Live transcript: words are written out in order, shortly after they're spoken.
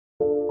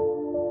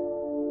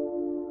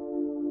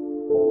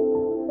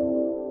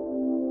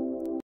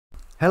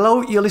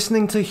Hello, you're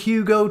listening to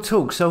Hugo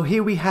Talk. So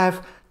here we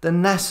have the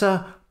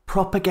NASA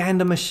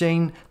propaganda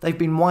machine. They've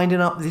been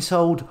winding up this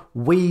old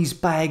wheeze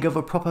bag of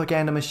a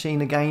propaganda machine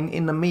again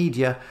in the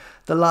media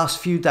the last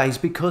few days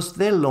because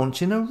they're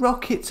launching a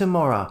rocket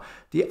tomorrow.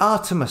 The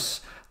Artemis.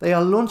 They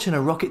are launching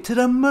a rocket to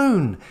the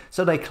moon,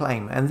 so they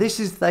claim. And this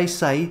is, they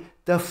say,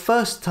 the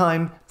first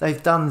time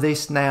they've done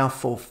this now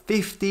for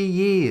 50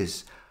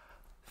 years.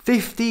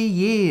 50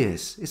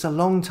 years. It's a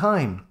long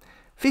time.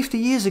 50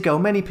 years ago,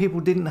 many people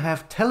didn't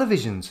have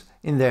televisions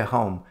in their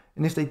home.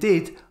 And if they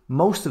did,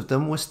 most of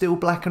them were still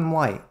black and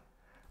white.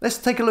 Let's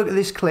take a look at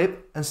this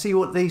clip and see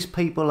what these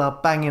people are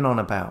banging on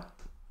about.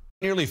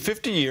 Nearly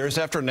 50 years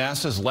after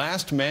NASA's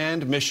last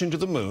manned mission to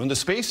the moon, the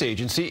space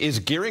agency is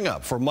gearing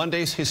up for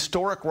Monday's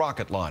historic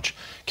rocket launch,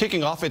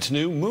 kicking off its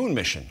new moon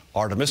mission,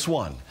 Artemis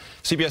 1.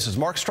 CBS's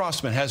Mark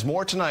Strassman has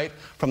more tonight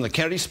from the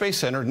Kennedy Space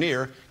Center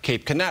near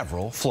Cape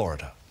Canaveral,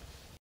 Florida.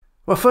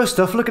 Well, first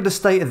off, look at the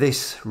state of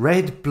this.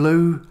 Red,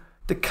 blue,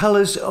 the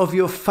colours of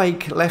your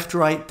fake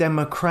left-right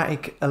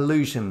democratic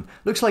illusion.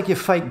 Looks like your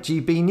fake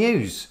GB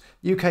News,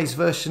 UK's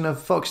version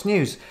of Fox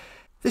News.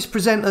 This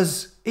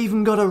presenter's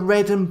even got a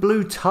red and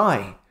blue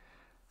tie.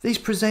 These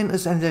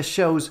presenters and their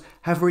shows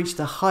have reached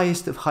the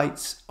highest of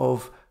heights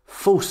of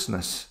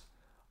falseness.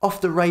 Off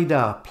the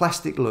radar,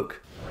 plastic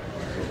look.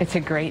 It's a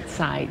great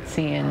sight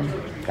seeing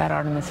that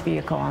Artemis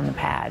vehicle on the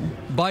pad.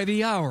 By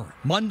the hour,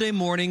 Monday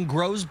morning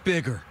grows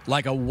bigger,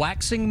 like a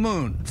waxing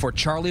moon for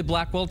Charlie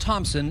Blackwell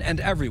Thompson and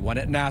everyone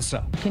at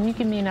NASA. Can you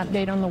give me an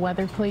update on the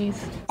weather,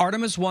 please?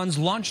 Artemis 1's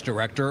launch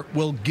director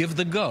will give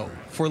the go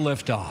for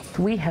liftoff.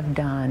 We have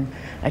done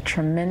a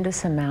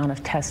tremendous amount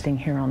of testing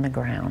here on the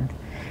ground,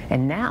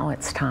 and now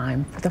it's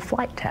time for the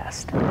flight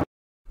test.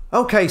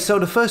 Okay, so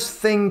the first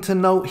thing to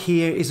note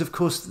here is, of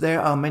course,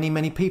 there are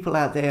many people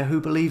out there who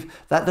believe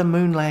that the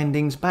moon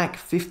landings back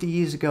 50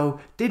 years ago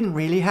didn't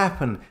really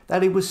happen,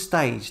 that it was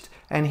staged.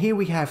 And here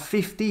we have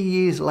 50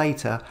 years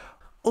later,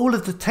 all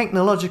of the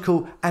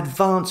technological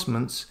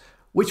advancements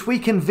which we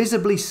can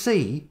visibly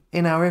see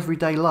in our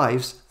everyday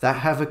lives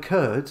that have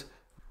occurred,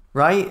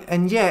 right?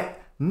 And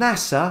yet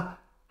NASA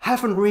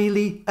haven't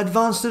really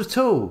advanced at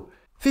all.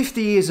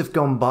 50 years have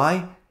gone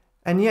by,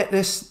 and yet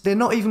they're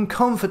not even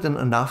confident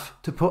enough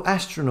to put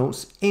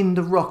astronauts in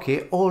the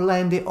rocket or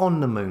land it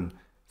on the moon.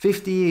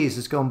 50 years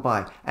has gone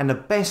by, and the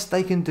best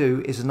they can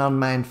do is an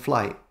unmanned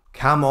flight.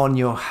 Come on,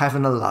 you're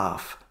having a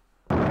laugh.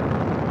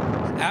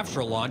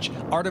 After launch,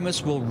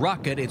 Artemis will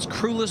rocket its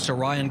crewless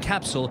Orion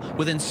capsule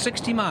within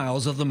 60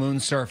 miles of the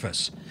moon's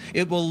surface.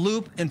 It will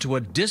loop into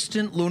a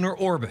distant lunar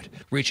orbit,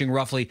 reaching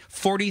roughly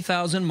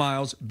 40,000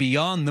 miles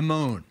beyond the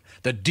moon,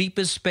 the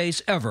deepest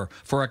space ever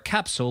for a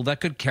capsule that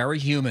could carry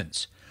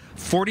humans.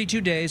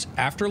 42 days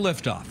after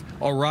liftoff,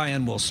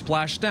 Orion will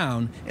splash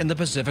down in the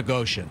Pacific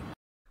Ocean.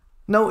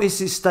 Notice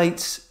it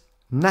states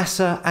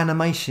NASA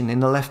animation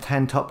in the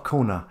left-hand top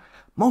corner.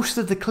 Most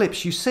of the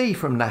clips you see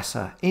from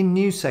NASA in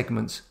news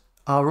segments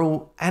are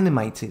all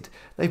animated.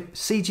 They've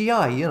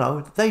CGI, you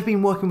know. They've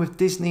been working with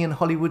Disney and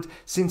Hollywood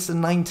since the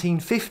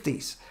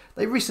 1950s.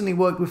 They recently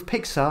worked with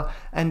Pixar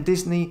and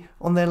Disney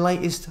on their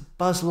latest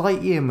Buzz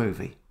Lightyear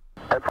movie.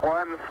 It's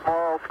one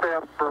small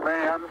step for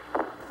man,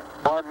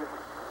 one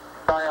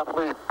giant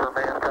leap for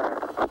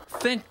mankind.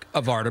 Think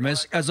of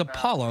Artemis as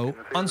Apollo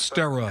on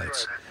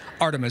steroids.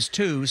 Artemis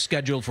 2,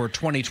 scheduled for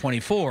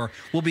 2024,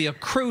 will be a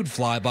crewed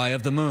flyby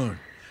of the moon.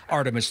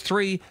 Artemis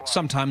 3,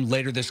 sometime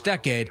later this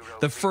decade,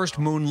 the first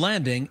moon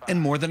landing in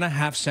more than a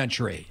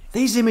half-century.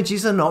 These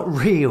images are not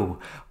real.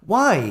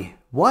 Why?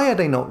 Why are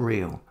they not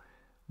real?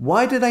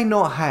 Why do they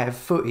not have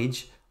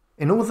footage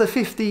in all the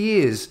 50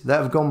 years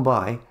that have gone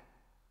by?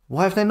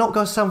 Why have they not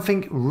got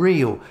something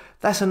real?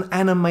 That's an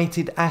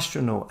animated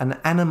astronaut, an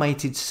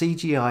animated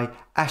CGI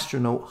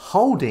astronaut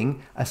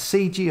holding a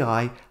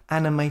CGI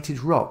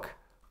animated rock.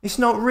 It's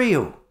not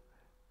real.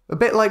 A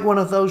bit like one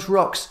of those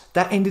rocks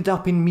that ended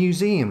up in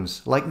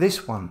museums, like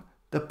this one,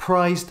 the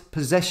prized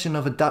possession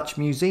of a Dutch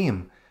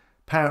museum,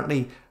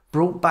 apparently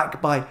brought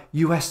back by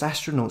US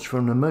astronauts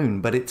from the moon,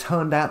 but it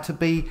turned out to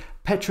be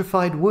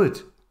petrified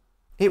wood.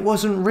 It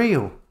wasn't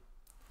real.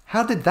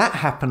 How did that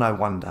happen, I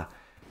wonder?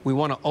 We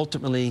want to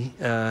ultimately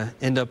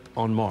end up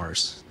on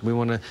Mars. We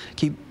want to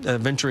keep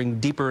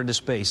venturing deeper into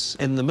space,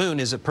 and the moon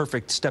is a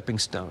perfect stepping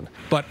stone.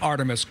 But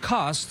Artemis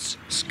costs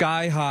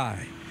sky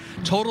high.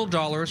 Total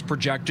dollars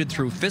projected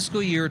through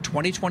fiscal year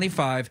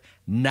 2025,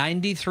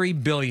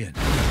 $93 billion.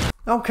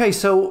 Okay,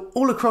 so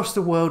all across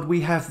the world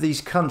we have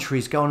these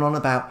countries going on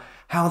about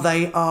how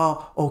they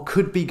are or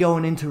could be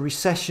going into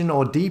recession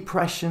or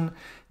depression.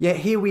 Yet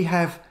here we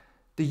have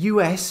the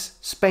US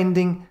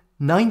spending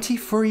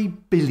 $93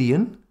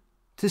 billion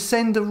to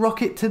send a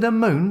rocket to the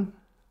moon.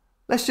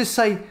 Let's just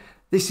say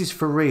this is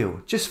for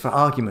real, just for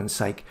argument's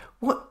sake.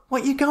 What are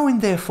you going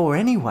there for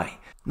anyway?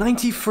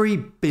 93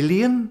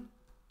 billion?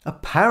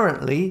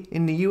 Apparently,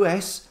 in the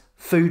US,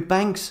 food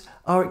banks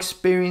are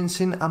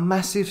experiencing a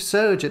massive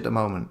surge at the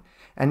moment.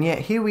 And yet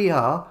here we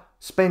are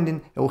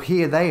spending, or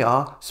here they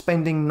are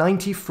spending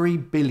 93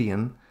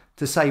 billion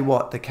to say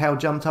what? The cow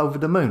jumped over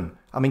the moon.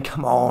 I mean,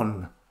 come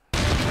on.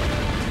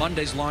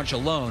 Monday's launch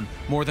alone,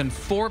 more than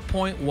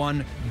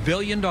 $4.1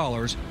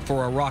 billion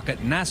for a rocket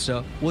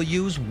NASA will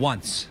use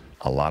once.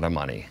 A lot of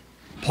money.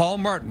 Paul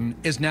Martin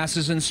is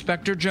NASA's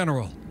Inspector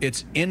General,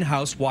 its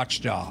in-house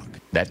watchdog.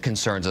 That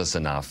concerns us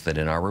enough that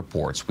in our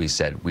reports we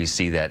said we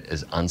see that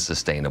as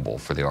unsustainable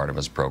for the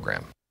Artemis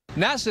program.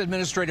 NASA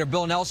Administrator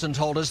Bill Nelson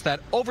told us that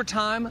over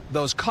time,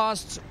 those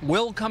costs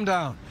will come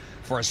down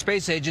for a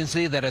space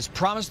agency that has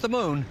promised the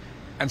moon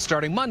and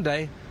starting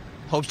Monday,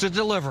 hopes to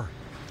deliver.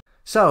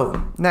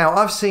 So, now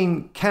I've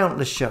seen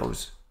countless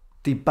shows,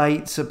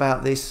 debates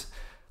about this.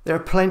 There are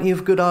plenty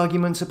of good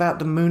arguments about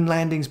the moon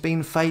landings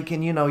being fake,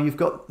 and you've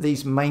got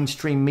these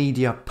mainstream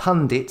media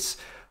pundits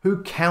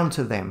who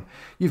counter them.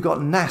 You've got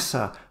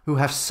NASA, who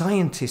have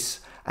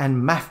scientists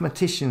and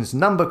mathematicians,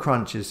 number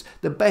crunchers,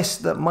 the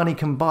best that money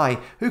can buy,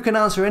 who can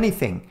answer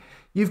anything.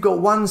 You've got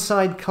one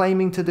side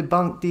claiming to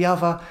debunk the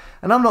other,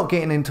 and I'm not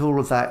getting into all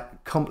of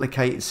that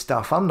complicated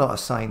stuff. I'm not a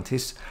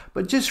scientist,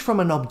 but just from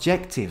an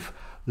objective,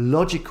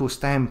 logical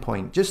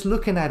standpoint, just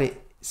looking at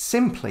it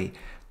simply,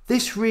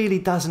 this really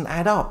doesn't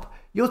add up.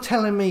 You're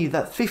telling me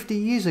that 50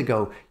 years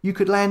ago you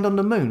could land on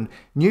the moon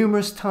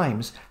numerous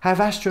times, have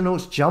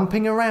astronauts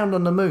jumping around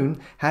on the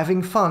moon,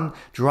 having fun,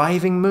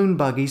 driving moon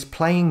buggies,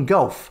 playing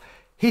golf,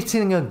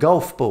 hitting a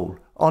golf ball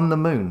on the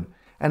moon,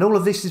 and all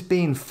of this is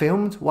being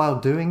filmed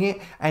while doing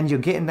it, and you're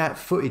getting that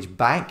footage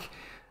back?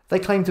 They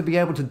claim to be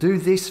able to do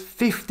this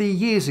 50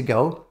 years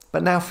ago,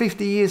 but now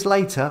 50 years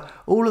later,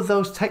 all of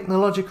those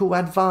technological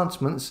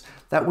advancements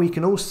that we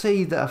can all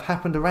see that have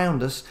happened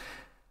around us,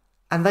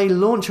 and they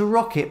launch a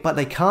rocket, but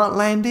they can't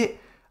land it,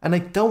 and they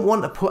don't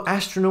want to put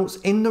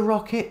astronauts in the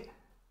rocket.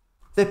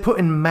 They're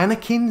putting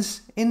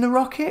mannequins in the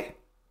rocket.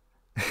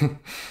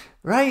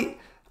 Right?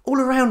 All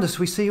around us,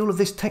 we see all of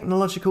this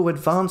technological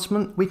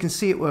advancement. We can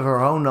see it with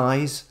our own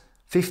eyes,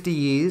 50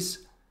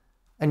 years,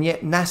 and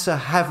yet NASA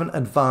haven't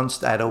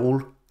advanced at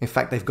all. In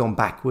fact, they've gone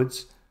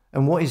backwards.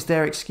 And what is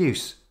their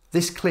excuse?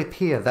 This clip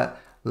here, that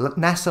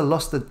NASA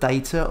lost the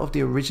data of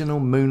the original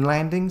moon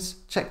landings.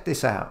 Check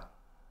this out.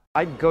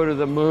 I'd go to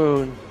the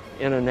moon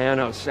in a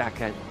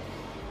nanosecond.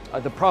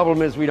 The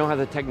problem is we don't have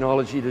the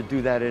technology to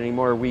do that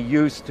anymore. We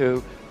used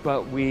to,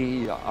 but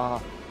we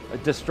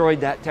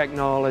destroyed that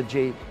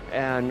technology,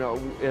 and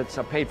it's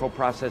a painful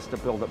process to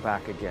build it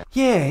back again.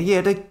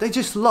 Yeah, they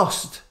just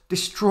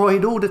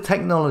destroyed all the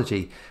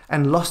technology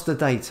and lost the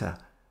data.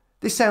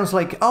 This sounds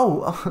like,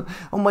 oh,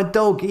 my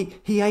dog,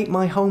 he ate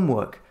my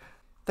homework.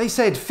 They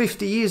said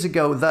 50 years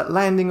ago that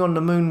landing on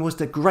the moon was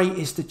the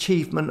greatest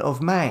achievement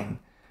of man.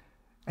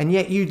 And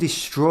yet you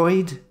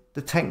destroyed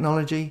the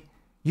technology.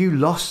 You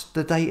lost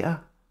the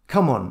data.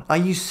 Come on, are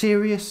you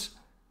serious?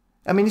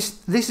 I mean,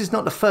 this is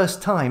not the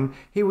first time.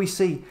 Here we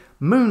see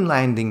moon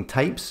landing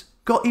tapes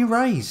got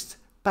erased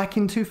back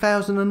in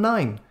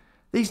 2009.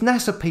 These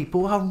NASA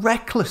people are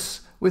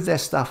reckless with their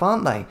stuff,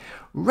 aren't they?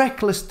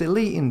 Reckless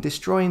deleting,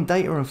 destroying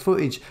data and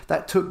footage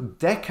that took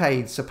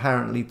decades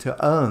apparently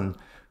to earn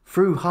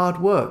through hard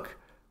work.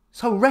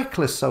 So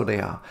reckless, so they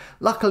are.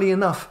 Luckily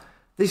enough,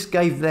 this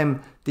gave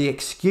them the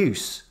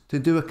excuse to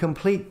do a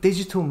complete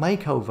digital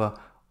makeover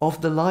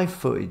of the live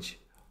footage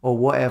or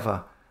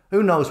whatever.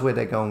 Who knows where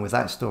they're going with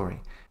that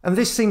story? And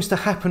this seems to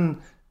happen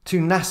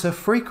to NASA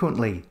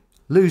frequently,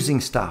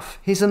 losing stuff.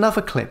 Here's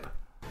another clip.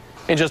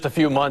 In just a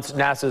few months,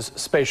 NASA's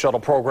space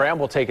shuttle program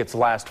will take its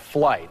last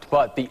flight.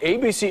 But the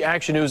ABC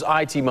Action News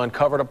I-team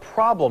uncovered a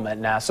problem at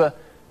NASA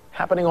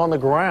happening on the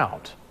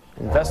ground.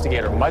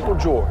 Investigator Michael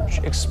George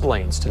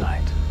explains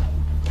tonight.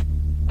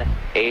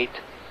 8,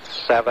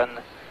 7,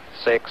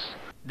 6.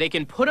 They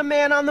can put a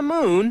man on the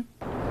moon.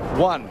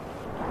 1.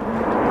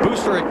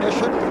 Booster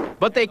ignition.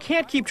 But they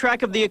can't keep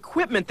track of the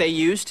equipment they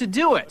use to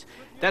do it.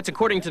 That's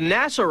according to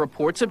NASA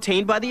reports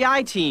obtained by the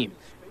I-team.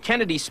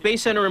 Kennedy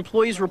Space Center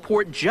employees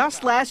report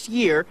just last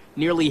year,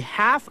 nearly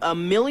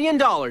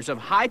 $500,000 of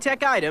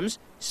high-tech items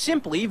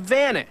simply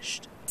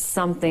vanished.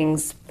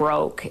 Something's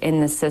broke in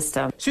the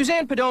system.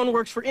 Suzanne Padone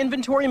works for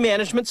Inventory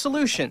Management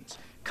Solutions.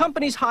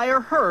 Companies hire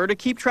her to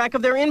keep track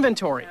of their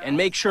inventory and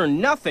make sure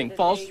nothing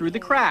falls through the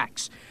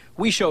cracks.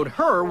 We showed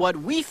her what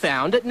we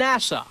found at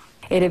NASA.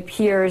 It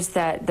appears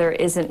that there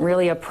isn't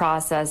really a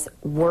process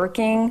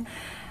working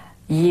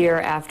year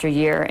after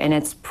year, and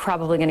it's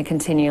probably going to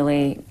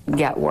continually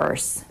get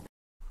worse.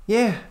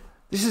 Yeah,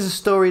 this is a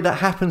story that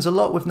happens a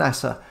lot with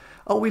NASA.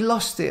 Oh, we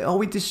lost it. Oh,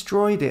 we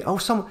destroyed it. Oh,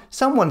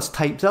 someone's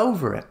taped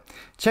over it.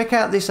 Check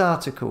out this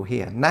article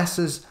here.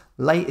 NASA's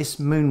latest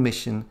moon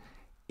mission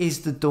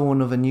is the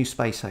dawn of a new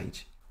space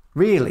age.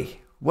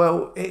 Really?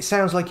 Well, it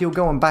sounds like you're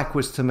going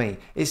backwards to me.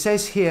 It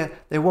says here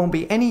there won't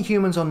be any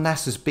humans on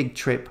NASA's big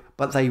trip,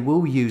 but they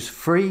will use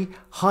free,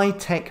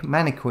 high-tech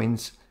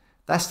mannequins.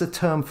 That's the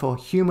term for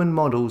human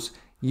models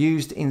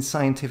used in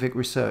scientific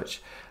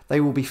research. They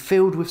will be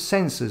filled with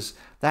sensors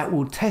that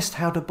will test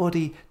how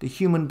the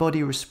human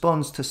body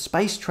responds to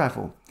space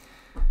travel.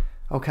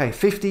 Okay,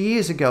 50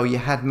 years ago you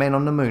had men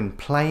on the moon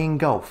playing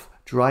golf,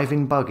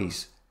 driving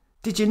buggies.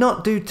 Did you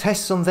not do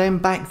tests on them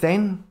back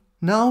then?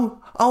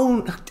 No?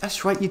 Oh,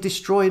 that's right, you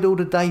destroyed all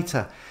the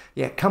data.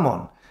 Yeah, come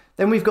on.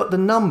 Then we've got the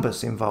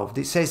numbers involved.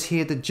 It says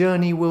here the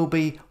journey will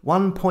be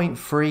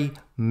 1.3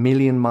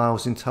 million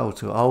miles in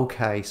total.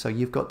 Okay, so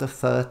you've got the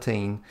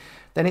 13.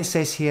 Then it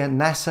says here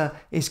NASA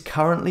is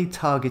currently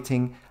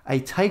targeting a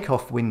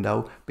takeoff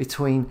window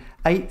between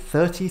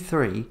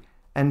 8:33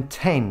 and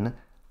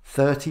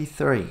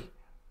 10:33.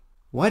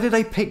 Why did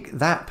they pick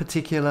that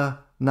particular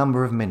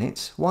number of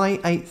minutes? Why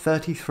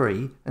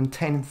 8:33 and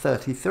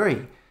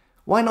 10:33?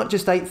 Why not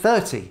just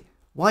 8:30?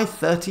 Why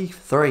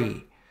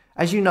 33?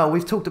 As you know,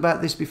 we've talked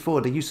about this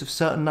before, the use of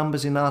certain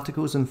numbers in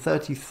articles, and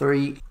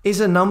 33 is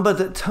a number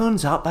that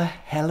turns up a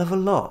hell of a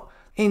lot.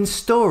 In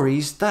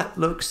stories that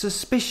look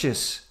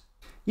suspicious.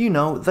 You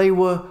know, they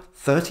were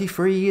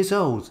 33 years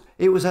old.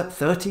 It was at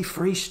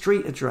 33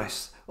 street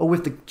address. Or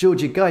with the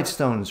Georgia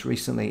Guidestones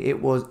recently,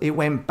 it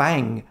went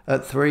bang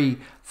at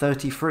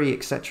 3:33,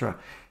 etc.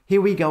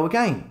 Here we go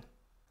again.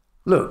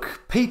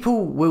 Look,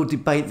 people will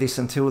debate this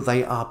until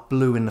they are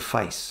blue in the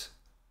face.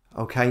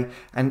 Okay,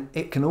 and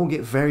it can all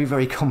get very,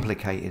 very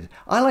complicated.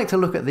 I like to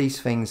look at these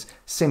things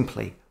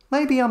simply.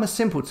 Maybe I'm a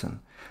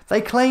simpleton.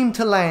 They claim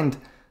to land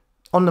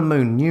on the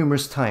moon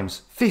numerous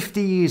times.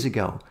 50 years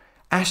ago,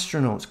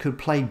 astronauts could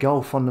play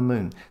golf on the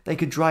moon. They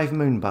could drive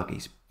moon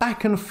buggies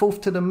back and forth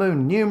to the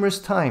moon numerous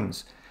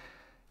times.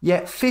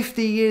 Yet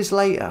 50 years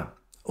later,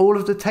 all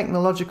of the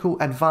technological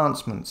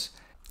advancements,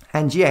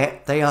 and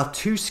yet they are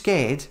too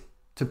scared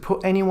to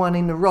put anyone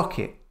in the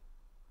rocket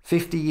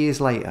 50 years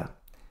later.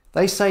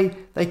 They say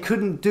they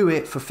couldn't do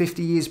it for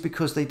 50 years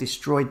because they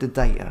destroyed the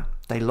data.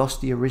 They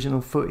lost the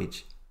original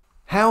footage.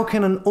 How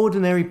can an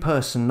ordinary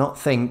person not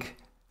think,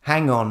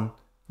 hang on,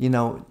 you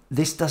know,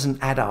 this doesn't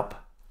add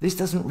up. This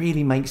doesn't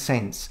really make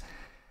sense.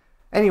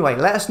 Anyway,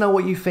 let us know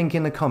what you think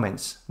in the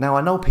comments. Now,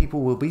 I know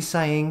people will be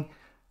saying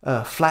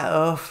flat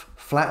earth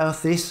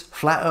this,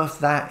 flat earth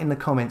that in the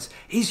comments.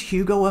 Is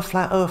Hugo a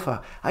flat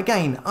earther?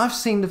 Again, I've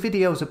seen the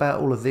videos about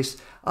all of this.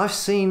 I've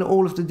seen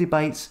all of the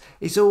debates.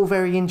 It's all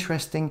very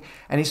interesting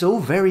and it's all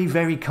very,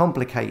 very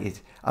complicated.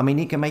 I mean,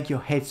 it can make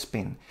your head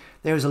spin.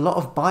 There is a lot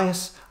of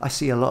bias. I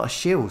see a lot of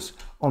shills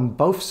on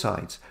both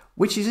sides,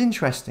 which is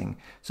interesting.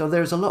 So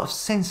there's a lot of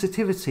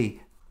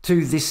sensitivity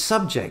to this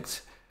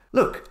subject.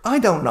 Look, I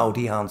don't know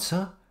the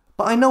answer,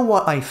 but I know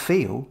what I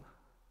feel.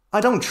 I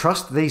don't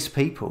trust these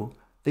people.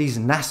 These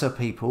NASA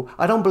people,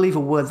 I don't believe a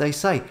word they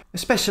say,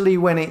 especially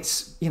when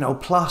it's, you know,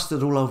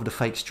 plastered all over the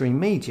fake stream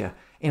media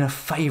in a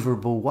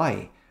favourable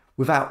way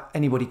without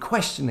anybody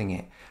questioning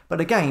it.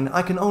 But again,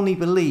 I can only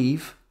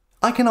believe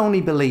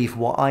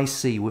what I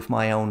see with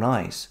my own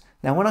eyes.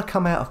 Now, when I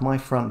come out of my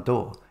front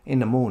door in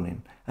the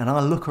morning and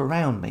I look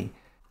around me,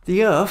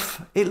 the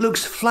earth, it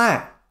looks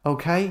flat,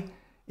 okay?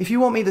 If you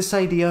want me to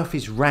say the earth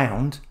is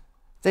round,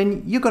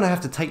 then you're going to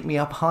have to take me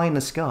up high in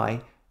the sky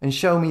and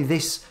show me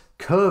this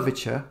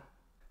curvature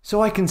so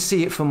I can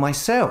see it for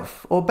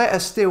myself, or better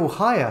still,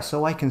 higher,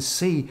 so I can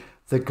see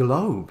the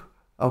globe,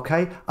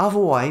 okay?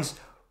 Otherwise,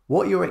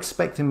 what you're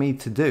expecting me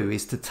to do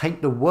is to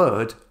take the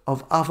word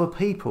of other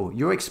people.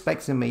 You're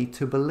expecting me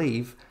to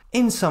believe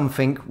in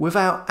something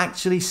without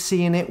actually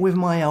seeing it with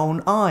my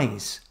own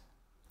eyes.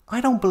 I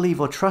don't believe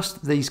or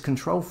trust these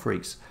control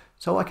freaks,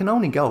 so I can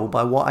only go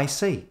by what I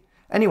see.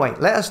 Anyway,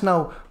 let us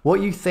know what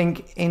you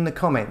think in the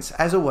comments.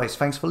 As always,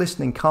 thanks for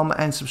listening. Come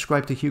and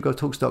subscribe to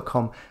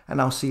HugoTalks.com,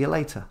 and I'll see you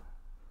later.